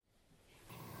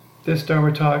This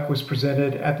Dharma talk was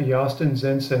presented at the Austin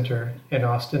Zen Center in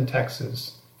Austin,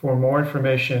 Texas. For more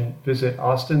information, visit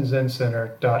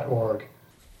austinzencenter.org.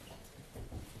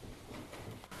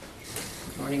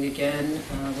 Good morning again.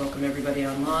 Welcome everybody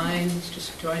online who's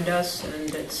just joined us,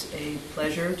 and it's a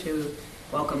pleasure to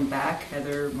welcome back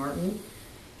Heather Martin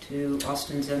to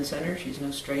Austin Zen Center. She's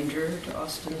no stranger to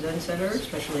Austin Zen Center,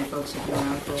 especially folks who've been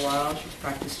around for a while. She's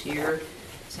practiced here,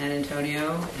 San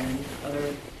Antonio, and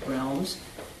other realms.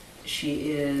 She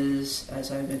is,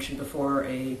 as I mentioned before,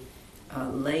 a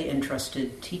lay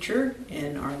entrusted teacher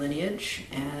in our lineage,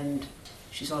 and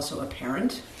she's also a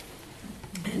parent,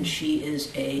 and she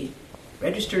is a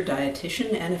registered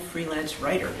dietitian and a freelance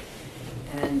writer,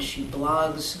 and she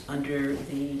blogs under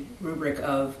the rubric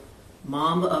of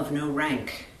Mom of No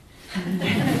Rank.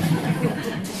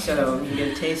 So you get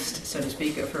a taste, so to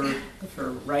speak, of her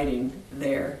writing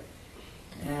there.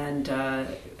 And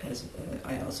as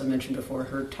I also mentioned before,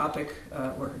 her topic,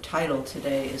 or her title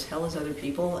today is Hell is Other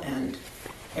People, and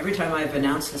every time I've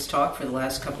announced this talk for the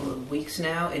last couple of weeks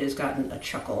now, it has gotten a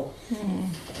chuckle,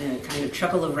 and a kind of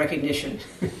chuckle of recognition.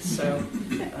 So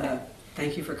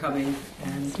thank you for coming,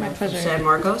 and it's my pleasure. San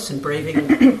Marcos and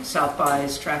braving South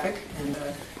by's traffic. And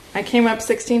I came up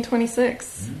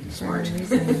 1626. Smart.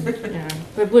 Yeah,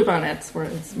 the blue bonnets were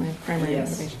it's my primary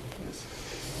motivation. Yes.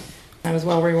 I was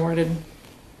well rewarded.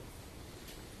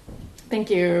 Thank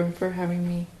you for having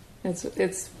me.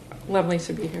 It's lovely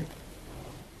to be here.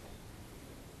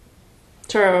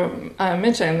 Taro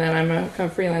mentioned that I'm a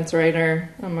freelance writer,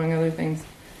 among other things.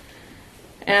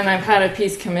 And I've had a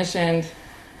piece commissioned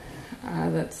I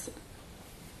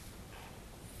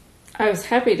was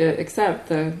happy to accept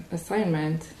the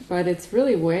assignment, but it's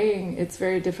really weighing. It's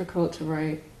very difficult to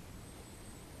write.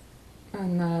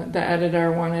 And the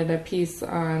editor wanted a piece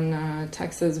on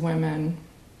Texas women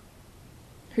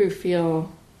who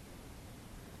feel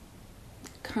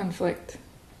conflict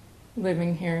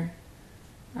living here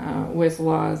with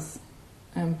laws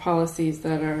and policies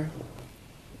that are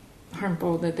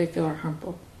harmful, that they feel are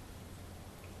harmful.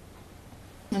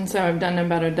 And so I've done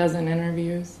about a dozen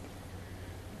interviews,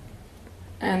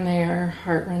 and they are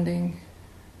heartrending.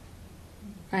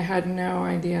 I had no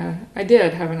idea. I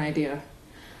did have an idea.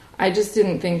 I just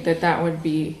didn't think that that would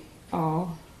be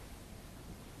all.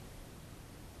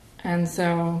 And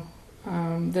so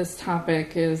this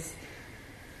topic is,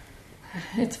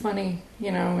 it's funny,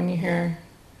 when you hear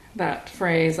that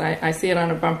phrase. I see it on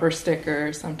a bumper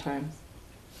sticker sometimes.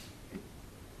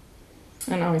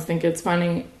 And I always think it's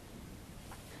funny.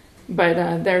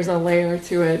 But there's a layer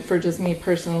to it for just me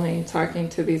personally talking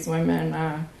to these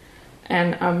women.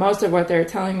 And most of what they're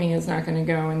telling me is not going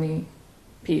to go in the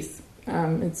piece.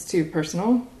 It's too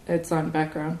personal. It's on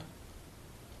background.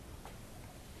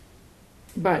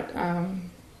 But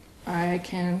I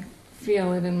can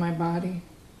feel it in my body.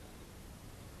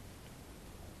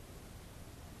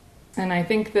 And I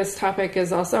think this topic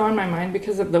is also on my mind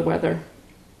because of the weather.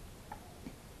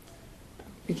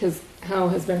 Because hell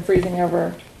has been freezing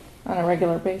over on a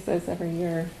regular basis every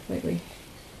year lately.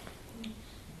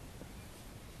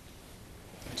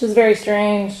 Which is very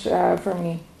strange for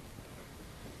me.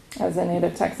 As a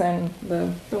native Texan,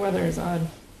 the weather is odd.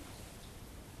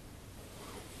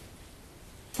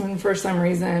 And for some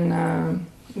reason,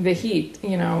 the heat,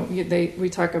 we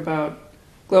talk about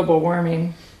global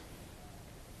warming.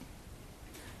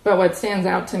 But what stands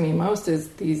out to me most is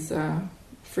these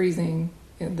freezing.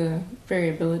 The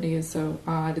variability is so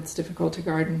odd. It's difficult to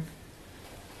garden.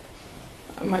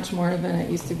 Much more than it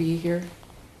used to be here.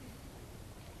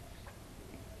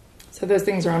 So those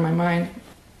things are on my mind.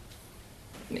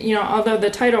 Although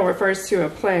the title refers to a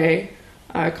play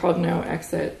called No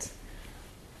Exit,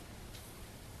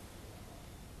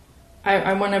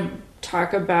 I want to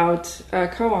talk about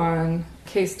koan,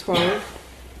 case 12,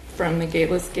 from the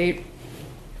Gateless Gate.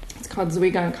 It's called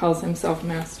Zwigon Calls Himself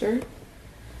Master.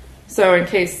 So in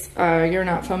case you're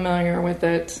not familiar with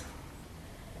it,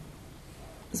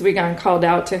 Zwigon called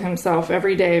out to himself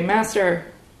every day, "Master."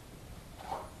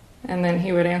 And then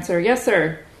he would answer, "Yes,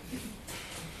 sir."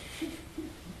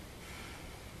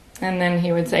 And then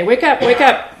he would say, "Wake up, wake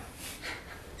up."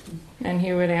 And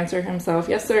he would answer himself,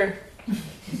 "Yes, sir."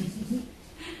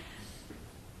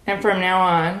 And from now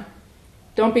on,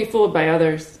 don't be fooled by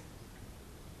others.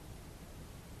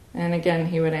 And again,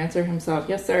 he would answer himself,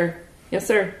 "Yes, sir. Yes,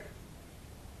 sir."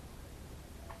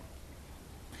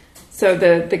 So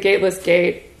the Gateless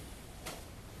Gate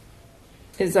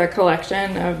is a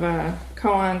collection of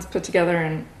koans put together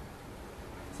in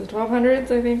the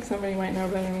 1200s, I think. Somebody might know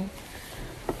better than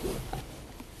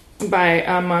me. By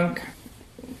a monk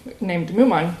named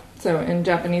Mumon. So in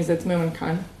Japanese, it's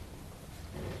Mumonkan.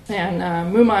 And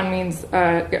Muman means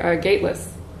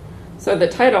gateless. So the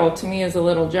title, to me, is a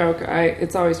little joke.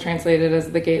 It's always translated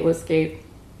as the gateless gate.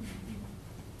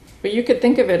 But you could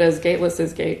think of it as gateless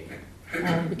as gate,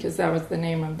 because that was the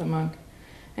name of the monk.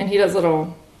 And he does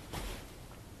little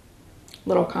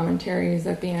commentaries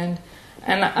at the end.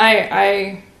 And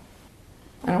I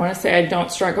don't want to say I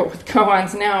don't struggle with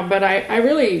koans now, but I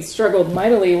really struggled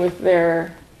mightily with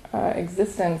their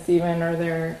existence even,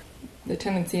 or the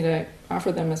tendency to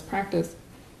offer them as practice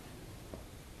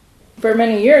for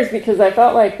many years, because I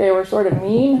felt like they were sort of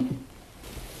mean.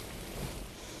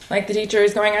 Like the teacher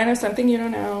is going, I know something you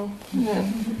don't know.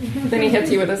 And then he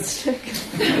hits you with a stick.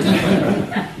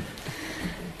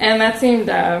 And that seemed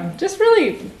just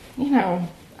really,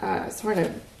 sort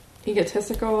of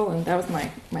egotistical, and that was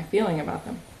my feeling about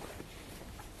them.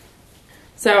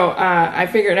 So I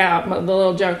figured out, the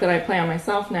little joke that I play on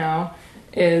myself now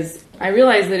is, I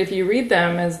realize that if you read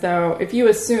them as though, if you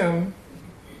assume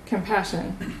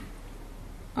compassion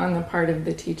on the part of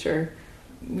the teacher,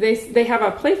 they have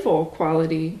a playful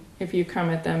quality if you come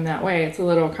at them that way. It's a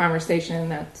little conversation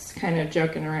that's kind of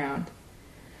joking around.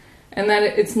 And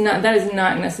that is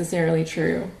not necessarily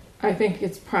true. I think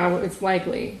it's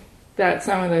likely that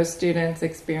some of those students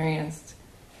experienced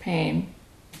pain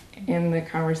in the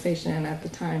conversation at the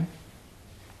time.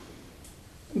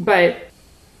 But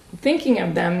thinking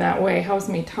of them that way helps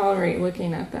me tolerate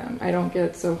looking at them. I don't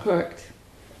get so hooked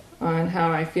on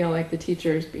how I feel like the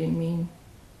teacher is being mean.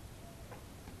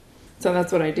 So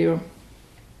that's what I do.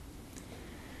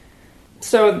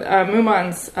 So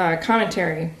Mumon's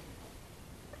commentary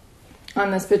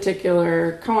on this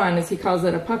particular koan is, he calls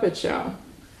it a puppet show,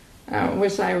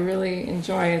 which I really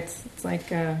enjoy. It's like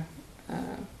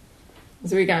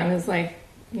Zwigan is like,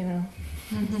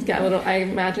 he's got I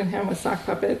imagine him with sock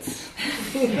puppets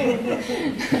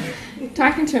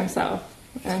talking to himself.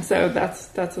 And so that's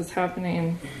what's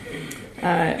happening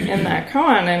in that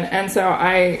koan. And so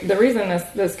the reason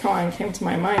this koan came to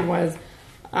my mind was,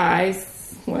 I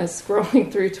was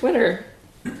scrolling through Twitter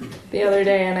the other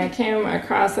day, and I came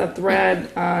across a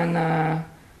thread on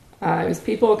it was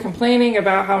people complaining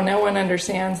about how no one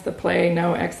understands the play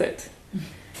No Exit,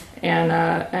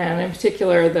 and in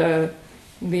particular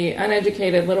the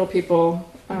uneducated little people,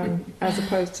 as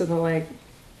opposed to the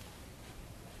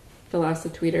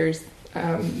philosophy-tweeters.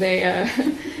 They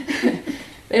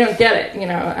don't get it,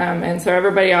 and so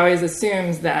everybody always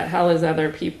assumes that hell is other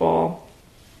people.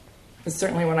 It's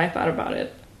certainly when I thought about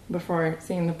it before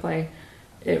seeing the play.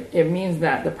 It means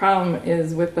that the problem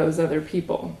is with those other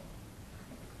people.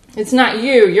 It's not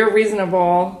you. You're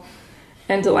reasonable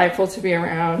and delightful to be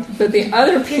around, but the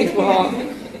other people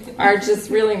are just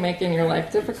really making your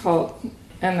life difficult,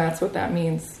 and that's what that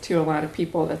means to a lot of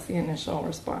people. That's the initial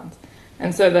response.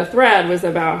 And so the thread was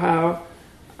about how,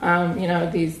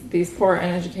 these poor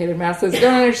uneducated masses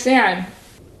don't understand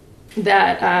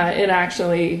that it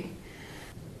actually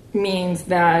means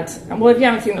that, well, if you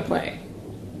haven't seen the play.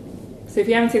 So if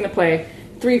you haven't seen the play,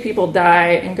 3 people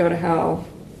die and go to hell,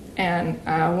 and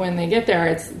when they get there,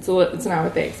 it's not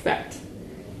what they expect.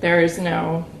 There is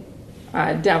no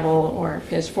devil or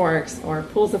pitchforks or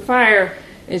pools of fire.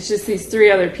 It's just these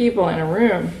 3 other people in a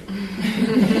room.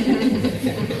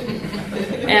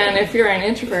 And if you're an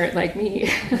introvert like me,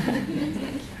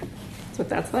 that's what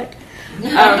that's like.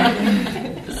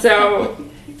 So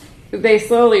they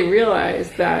slowly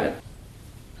realize that,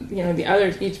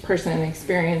 each person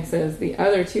experiences the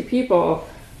other 2 people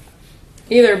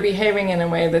either behaving in a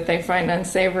way that they find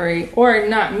unsavory or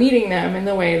not meeting them in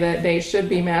the way that they should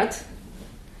be met.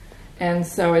 And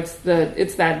so it's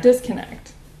that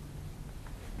disconnect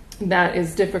that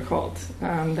is difficult.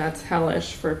 That's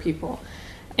hellish for people.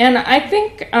 And I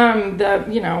think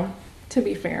to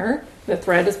be fair, the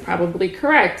thread is probably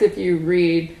correct if you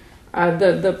read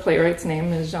the playwright's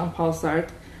name is Jean-Paul Sartre,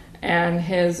 and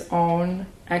his own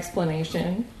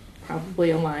explanation probably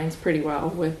aligns pretty well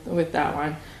with that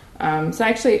one. So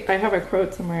actually, I have a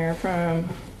quote somewhere from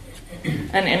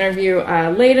an interview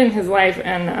late in his life,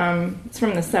 and it's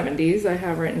from the 70s, I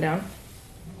have written down.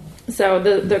 So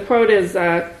the quote is,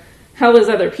 hell is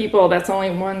other people, that's only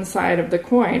one side of the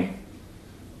coin.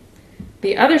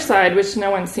 The other side, which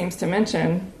no one seems to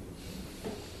mention,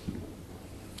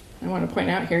 I want to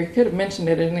point out here, he could have mentioned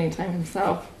it at any time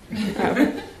himself,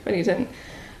 but he didn't.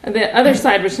 The other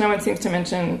side, which no one seems to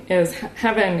mention, is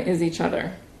heaven is each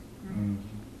other.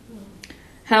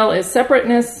 Hell is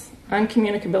separateness,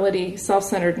 uncommunicability,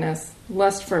 self-centeredness,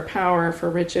 lust for power, for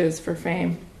riches, for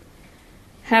fame.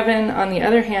 Heaven, on the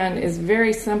other hand, is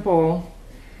very simple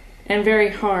and very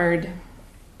hard.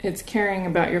 It's caring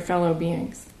about your fellow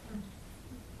beings.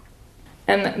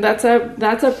 And that's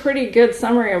a pretty good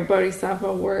summary of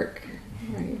Bodhisattva work,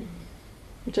 right?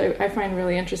 Which I find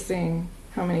really interesting,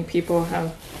 how many people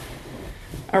have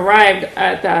arrived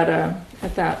at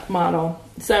that model.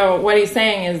 So what he's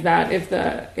saying is that if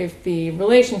the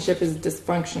relationship is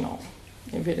dysfunctional,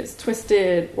 if it is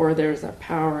twisted or there's a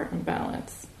power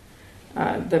imbalance,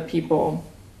 the people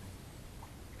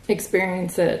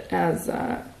experience it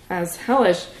as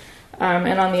hellish.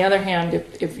 And on the other hand,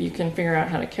 if you can figure out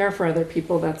how to care for other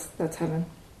people, that's heaven.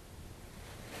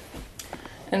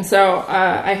 And so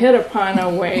I hit upon a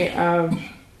way of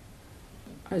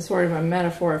sort of a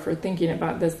metaphor for thinking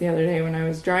about this the other day when I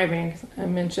was driving. I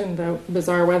mentioned the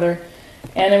bizarre weather,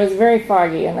 and it was very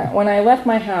foggy. And when I left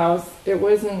my house, it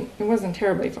wasn't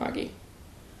terribly foggy.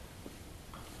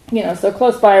 So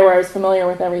close by where I was familiar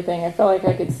with everything, I felt like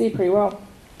I could see pretty well.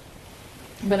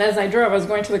 But as I drove, I was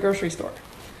going to the grocery store.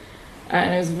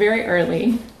 And it was very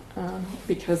early,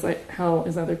 because hell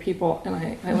is other people, and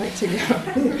I like to go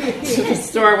to the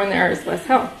store when there is less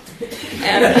hell.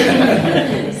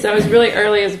 And so it was really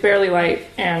early, it was barely light,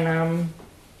 and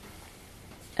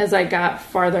as I got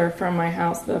farther from my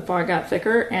house, the fog got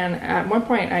thicker, and at one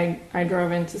point I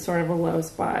drove into sort of a low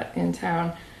spot in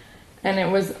town, and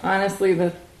it was honestly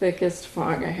the thickest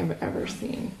fog I have ever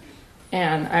seen.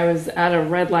 And I was at a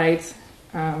red light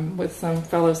with some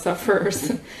fellow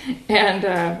sufferers,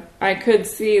 and I could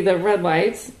see the red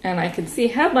lights, and I could see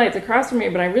headlights across from me,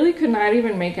 but I really could not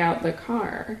even make out the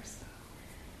cars.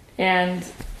 And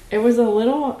it was a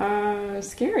little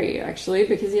scary, actually,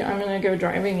 because I'm going to go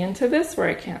driving into this where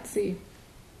I can't see.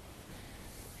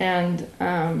 And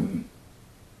I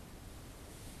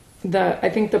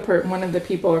think one of the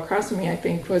people across from me, I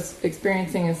think, was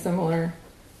experiencing a similar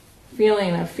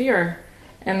feeling of fear,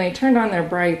 and they turned on their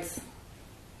brights.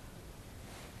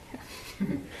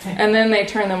 And then they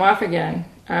turned them off again,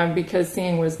 because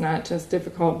seeing was not just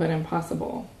difficult but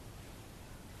impossible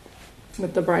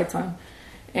with the brights on.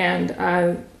 And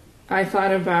I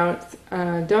thought about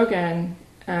Dogen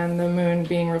and the moon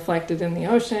being reflected in the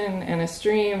ocean and a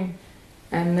stream,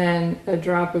 and then a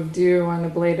drop of dew on a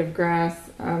blade of grass.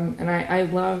 And I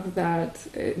love that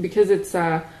because it's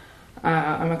I'm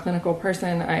a clinical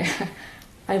person.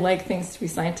 I like things to be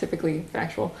scientifically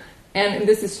factual. And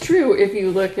this is true if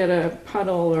you look at a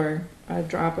puddle or a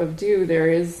drop of dew, there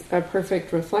is a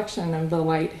perfect reflection of the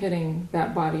light hitting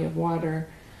that body of water.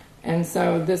 And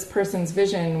so this person's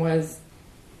vision was,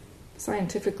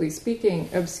 scientifically speaking,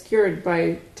 obscured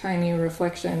by tiny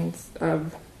reflections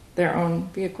of their own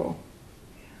vehicle.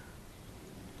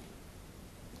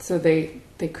 So they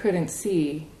couldn't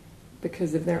see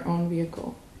because of their own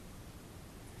vehicle.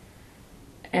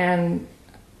 And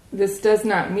this does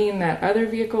not mean that other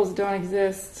vehicles don't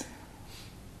exist.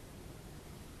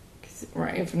 'Cause,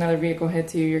 right, if another vehicle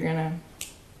hits you, you're going to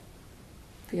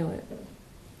feel it.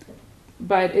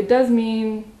 But it does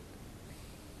mean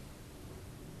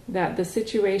that the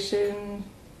situation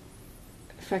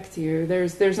affects you.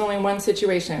 There's only one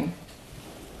situation,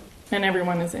 and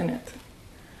everyone is in it.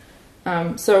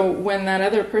 So when that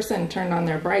other person turned on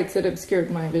their brights, it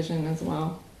obscured my vision as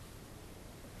well.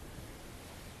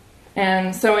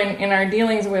 And so in our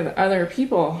dealings with other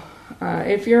people,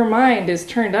 if your mind is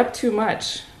turned up too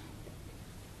much,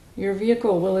 your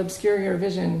vehicle will obscure your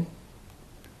vision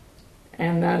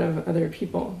and that of other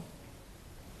people.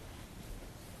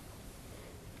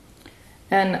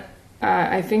 And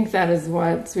I think that is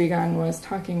what Swigan was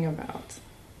talking about.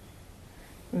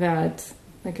 That,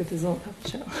 like with his little puppet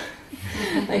show,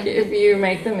 like if you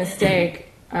make the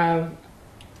mistake of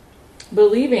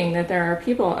believing that there are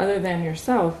people other than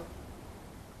yourself,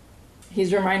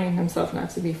 he's reminding himself not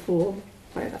to be fooled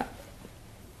by that.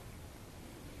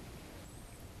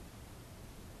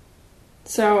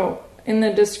 So in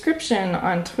the description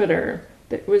on Twitter,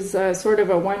 it was sort of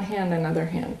a one hand and other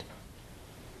hand.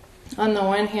 On the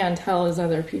one hand, hell is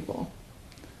other people.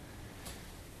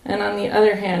 And on the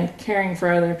other hand, caring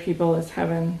for other people is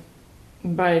heaven.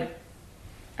 But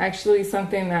actually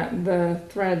something that the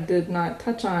thread did not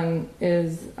touch on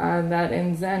is that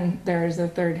in Zen there is a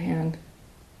third hand,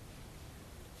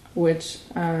 which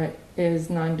is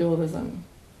non-dualism.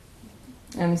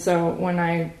 And so when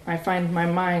I find my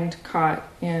mind caught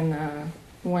in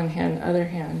one hand, other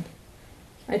hand,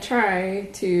 I try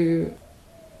to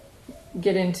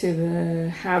get into the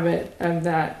habit of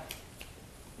that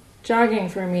jogging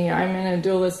for me. I'm in a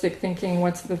dualistic thinking,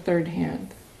 what's the third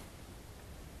hand?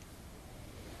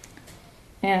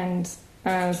 And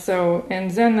so in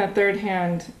Zen, the third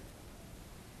hand,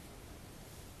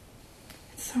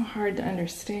 it's so hard to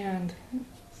understand.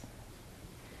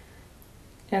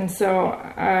 And so,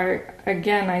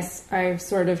 again, I've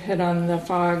sort of hit on the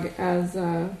fog as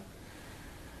a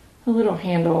little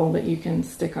handle that you can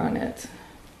stick on it.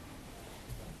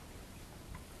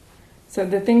 So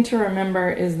the thing to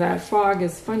remember is that fog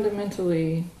is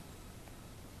fundamentally,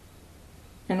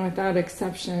 and without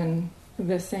exception,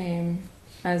 the same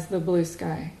as the blue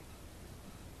sky.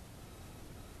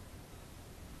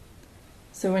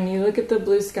 So when you look at the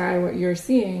blue sky, what you're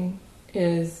seeing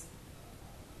is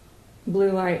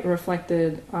blue light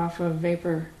reflected off of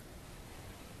vapor.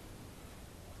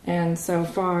 And so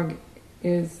fog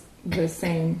is the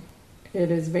same.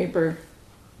 It is vapor.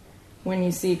 When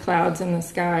you see clouds in the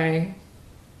sky,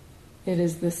 it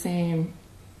is the same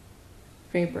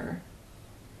vapor.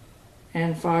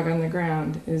 And fog on the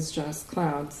ground is just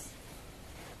clouds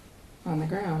on the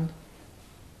ground.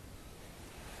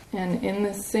 And in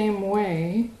the same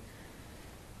way,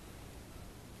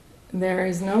 there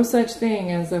is no such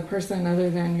thing as a person other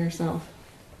than yourself.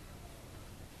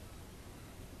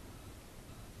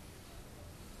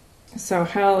 So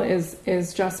hell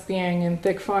is just being in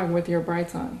thick fog with your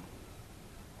brights on.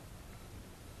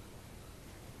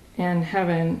 And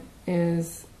heaven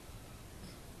is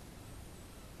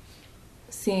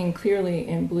seeing clearly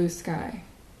in blue sky.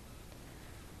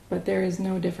 But there is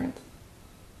no difference.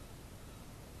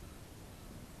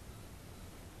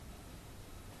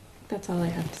 That's all I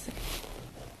have to say.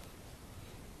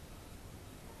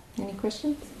 Any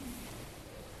questions?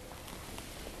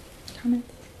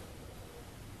 Comments?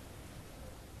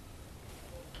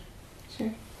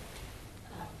 Sure.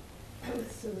 That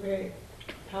was a very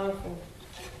powerful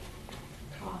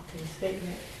talk and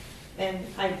statement. And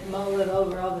I mull it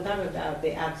over all the time about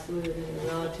the absolute and the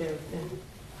relative. And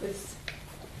it's,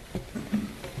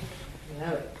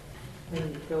 when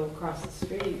you go across the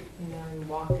street, and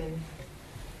walking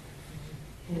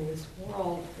in this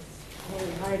world, it's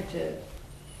really hard to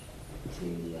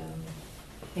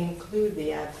include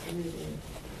the absolute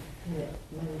in the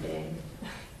mundane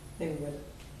thing with it.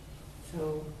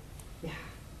 So, yeah,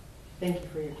 thank you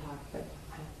for your talk, but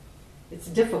it's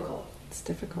difficult. It's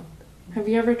difficult. Have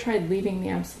you ever tried leaving the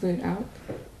absolute out?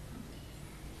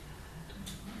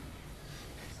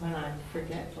 When I'm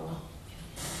forgetful,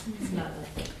 it's not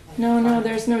like No,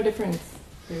 there's no difference.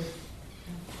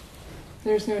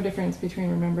 There's no difference between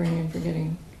remembering and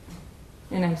forgetting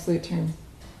in absolute terms.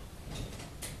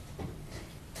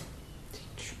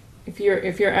 If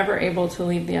you're ever able to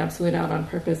leave the absolute out on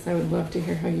purpose, I would love to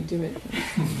hear how you do it.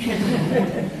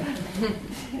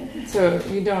 So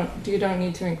you don't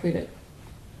need to include it.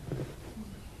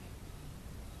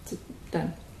 It's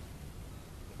done.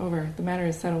 Over. The matter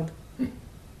is settled.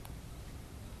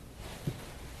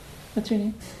 What's your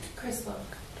name? Crystal.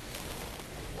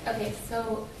 Okay,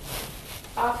 so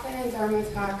often in Dharma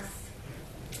talks,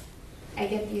 I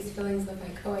get these feelings of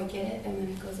like, oh, I get it, and then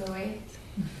it goes away.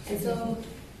 And so,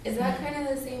 is that kind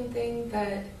of the same thing,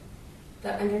 that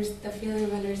the feeling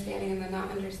of understanding and the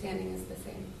not understanding is the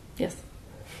same? Yes.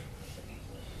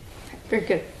 Very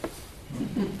good.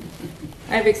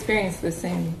 I've experienced the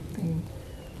same thing.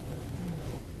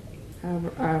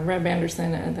 Reb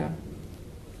Anderson at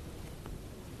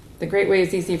The Great Way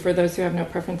is Easy for Those Who Have No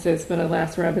Preferences, but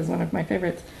alas, Reb is one of my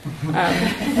favorites.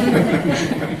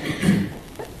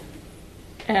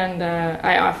 And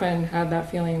I often had that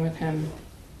feeling with him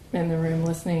in the room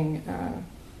listening.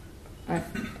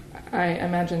 I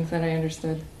imagined that I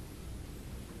understood.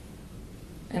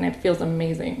 And it feels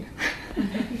amazing.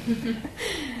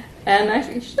 And I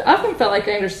often felt like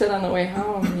I understood on the way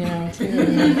home, too.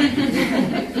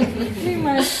 Pretty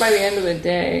much by the end of the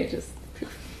day, just...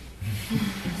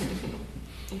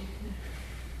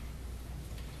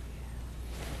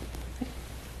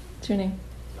 What's your name?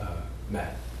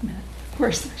 Matt. Matt. Of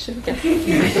course, I should have guessed.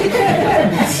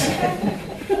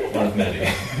 One of many.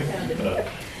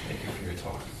 Thank you for your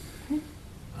talk.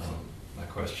 My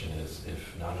question is,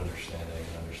 if not understanding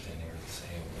and understanding are the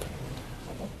same,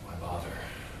 why bother?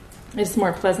 It's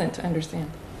more pleasant to understand.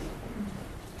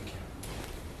 Thank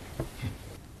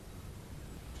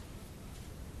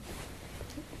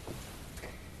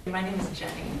you. My name is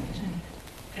Jenny,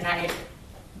 and I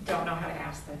don't know how to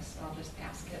ask this, so I'll just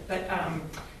ask it. But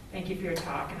thank you for your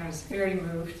talk, and I was very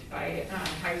moved by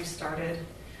how you started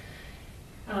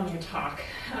your talk.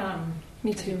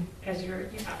 Me too. As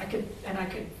I could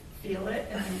feel it,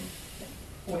 and I'm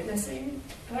witnessing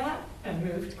that, and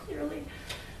moved clearly.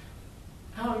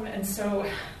 And so,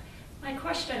 my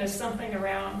question is something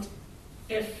around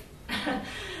if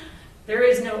there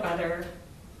is no other.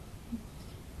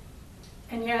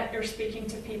 And yet you're speaking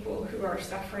to people who are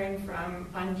suffering from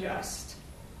unjust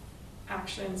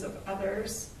actions of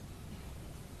others.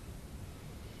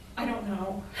 I don't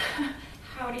know.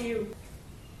 How do you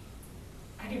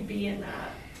be in that?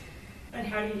 And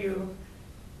how do you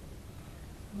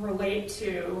relate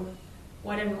to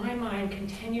what in my mind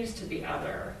continues to be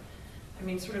other? I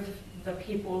mean, sort of the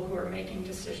people who are making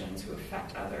decisions who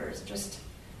affect others, just...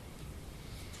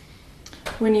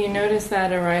 When you notice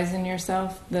that arise in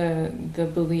yourself,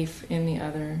 the belief in the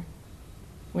other,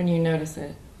 when you notice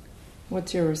it,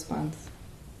 what's your response?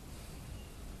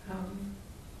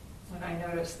 When I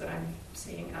notice that I'm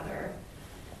seeing other,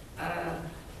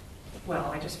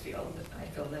 well, I just feel this. I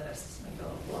feel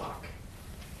a block.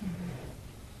 Mm-hmm.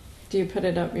 Do you put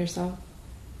it up yourself?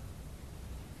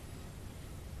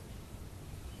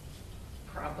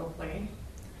 Probably.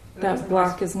 That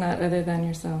block is not other than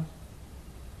yourself.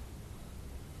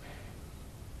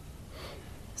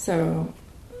 So,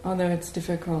 although it's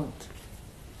difficult,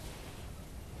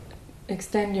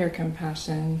 extend your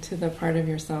compassion to the part of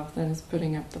yourself that is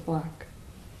putting up the block.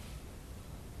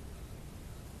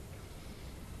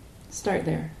 Start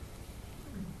there.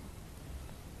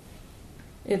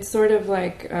 It's sort of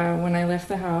like when I left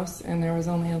the house and there was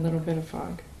only a little bit of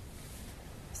fog.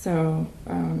 So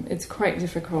it's quite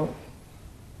difficult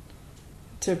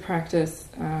to practice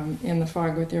in the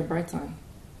fog with your brights on.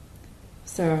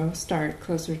 So start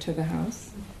closer to the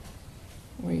house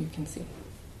where you can see.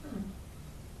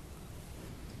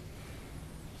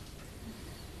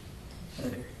 I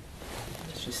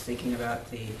was just thinking about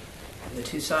the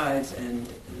two sides and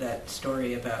that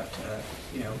story about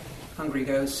hungry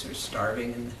ghosts are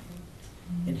starving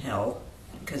in hell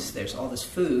because there's all this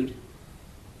food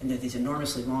and there are these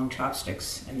enormously long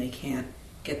chopsticks and they can't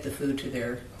get the food to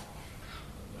their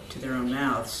own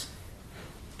mouths,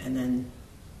 and then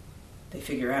they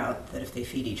figure out that if they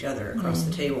feed each other across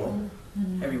the table,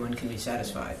 everyone can be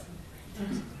satisfied.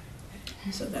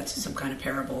 So that's some kind of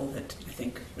parable that I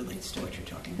think relates to what you're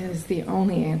talking about. That is the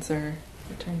only answer,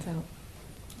 it turns out.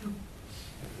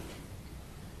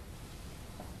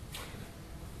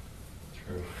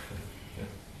 True. Yeah.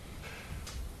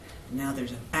 Now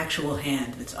there's an actual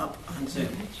hand that's up on Zoom.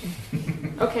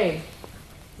 Okay.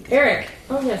 Eric.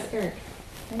 Oh yes, Eric.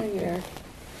 I know you, Eric.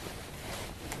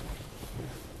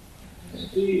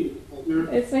 Steve,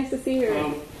 It's nice to see you,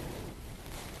 Eric.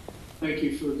 thank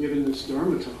you for giving this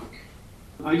Dharma talk.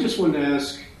 I just wanted to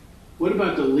ask, what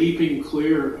about the leaping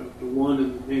clear of the one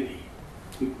and the many?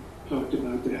 You talked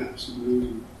about the absolute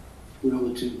and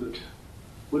relative, but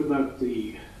what about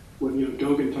what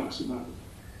Dogen talks about,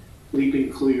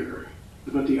 leaping clear?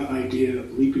 About the idea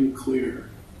of leaping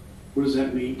clear? What does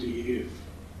that mean to you?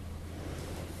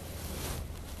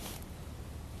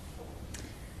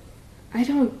 I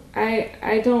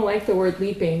don't like the word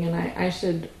leaping, and I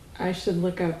should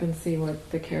look up and see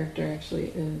what the character actually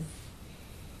is.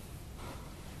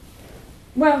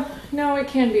 Well, no, it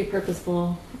can be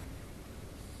purposeful.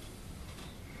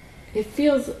 It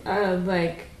feels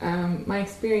like my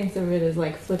experience of it is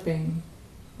like flipping,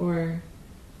 or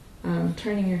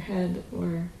turning your head,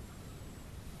 or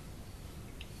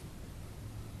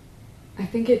I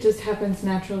think it just happens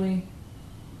naturally.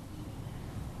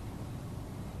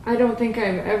 I don't think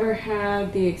I've ever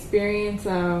had the experience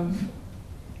of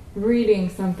reading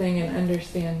something and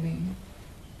understanding.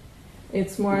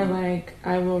 It's more like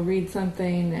I will read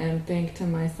something and think to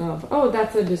myself, oh,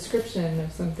 that's a description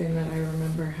of something that I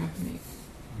remember happening.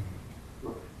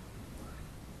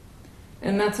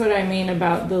 And that's what I mean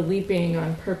about the leaping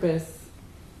on purpose.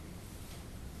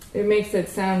 It makes it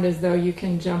sound as though you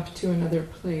can jump to another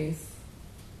place.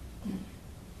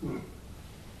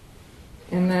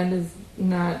 And that is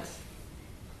not,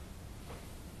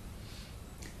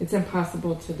 it's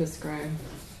impossible to describe.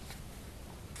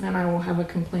 And I will have a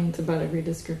complaint about every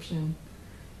description.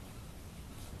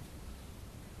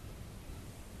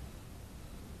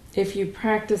 If you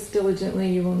practice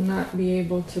diligently, you will not be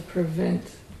able to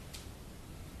prevent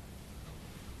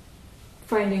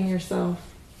finding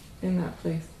yourself in that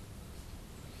place.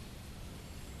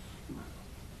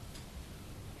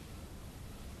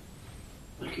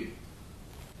 Thank you.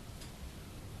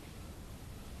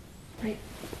 Right.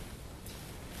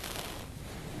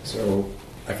 So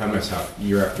I find myself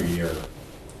year after year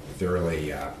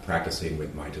thoroughly practicing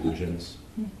with my delusions,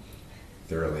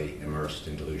 thoroughly immersed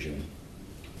in delusion.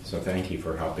 So thank you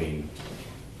for helping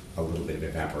a little bit of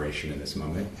evaporation in this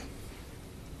moment.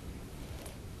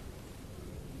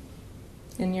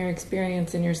 In your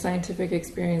experience, in your scientific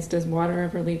experience, does water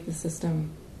ever leave the system?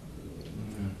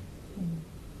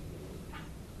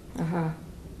 Aha.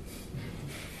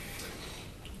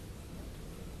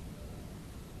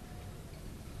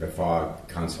 The fog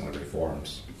constantly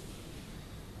reforms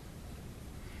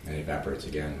and evaporates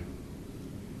again.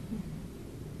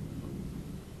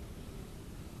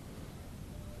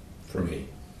 for me.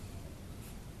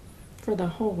 For the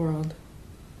whole world.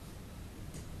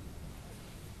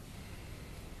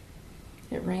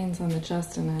 It rains on the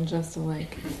just and unjust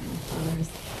alike, as my father is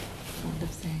fond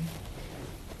of saying.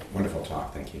 Wonderful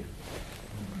talk, thank you.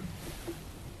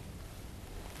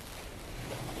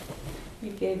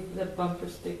 You gave the bumper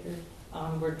sticker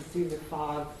onward through the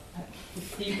fog.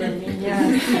 Deeper meaning.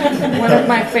 Yeah, one of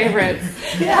my favorites.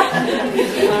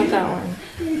 I love that one.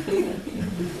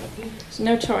 There's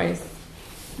no choice.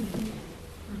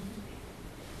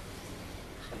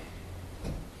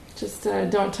 Just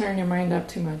don't turn your mind up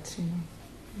too much.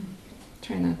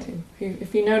 Try not to.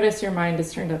 If you notice your mind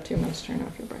is turned up too much, turn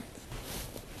off your breath.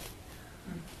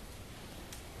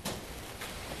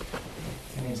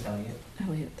 My name's Elliot.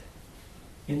 Elliot.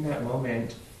 In that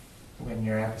moment when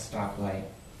you're at the stoplight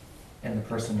and the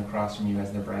person across from you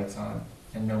has their brights on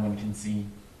and no one can see,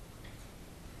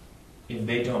 if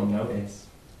they don't notice,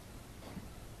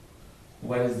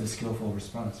 what is the skillful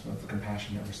response? What's the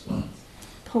compassionate response?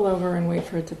 Pull over and wait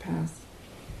for it to pass.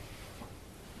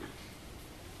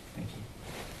 Thank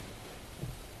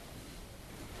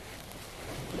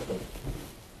you.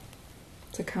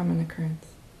 It's a common occurrence.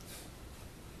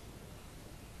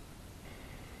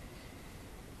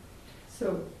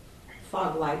 So,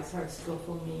 fog lights are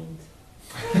skillful means.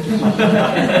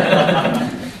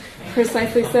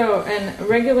 Precisely so. And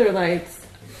regular lights,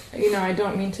 I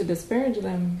don't mean to disparage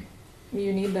them.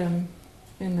 You need them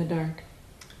in the dark.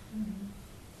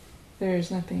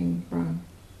 There's nothing wrong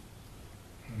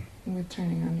with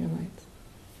turning on your lights.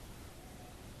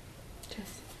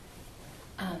 Jess.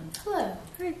 Hello.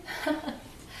 Hi.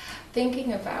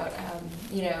 Thinking about,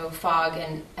 fog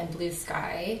and blue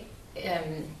sky,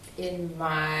 in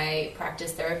my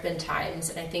practice there have been times,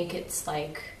 and I think it's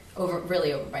like over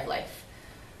my life,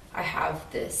 I have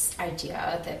this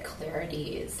idea that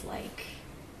clarity is like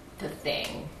the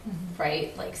thing,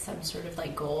 right? Like some sort of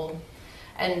like goal.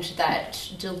 And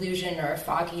that delusion or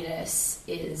fogginess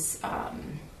is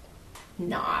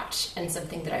not, and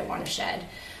something that I want to shed.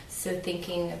 So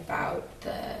thinking about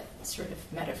the sort of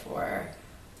metaphor,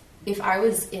 if I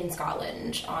was in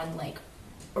Scotland on like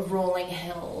rolling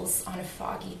hills on a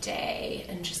foggy day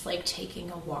and just like taking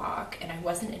a walk, and I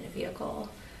wasn't in a vehicle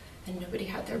and nobody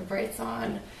had their brights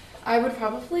on, I would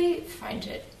probably find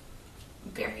it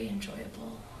very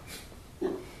enjoyable.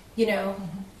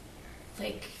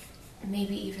 Like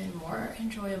maybe even more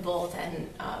enjoyable than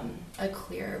a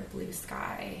clear blue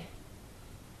sky.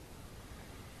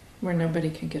 Where nobody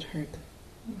can get hurt.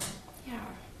 Yeah.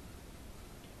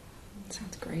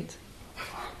 Sounds great.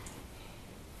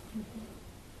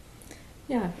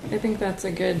 Yeah, I think that's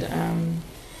a good,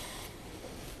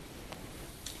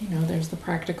 there's the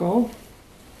practical.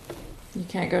 You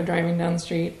can't go driving down the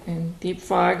street in deep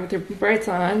fog with your brights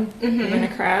on. You're going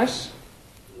to crash.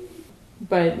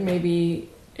 But maybe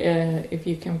if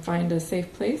you can find a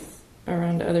safe place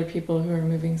around other people who are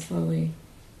moving slowly.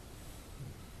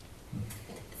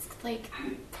 It's like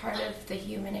part of the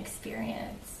human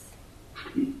experience,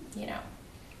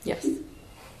 Yes.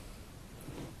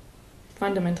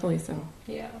 Fundamentally so.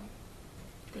 Yeah.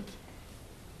 Thank you.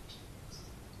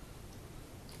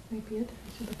 Might be it.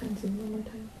 I should look on Zoom one more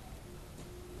time.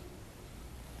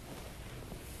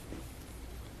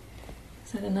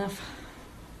 Is that enough?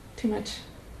 Too much?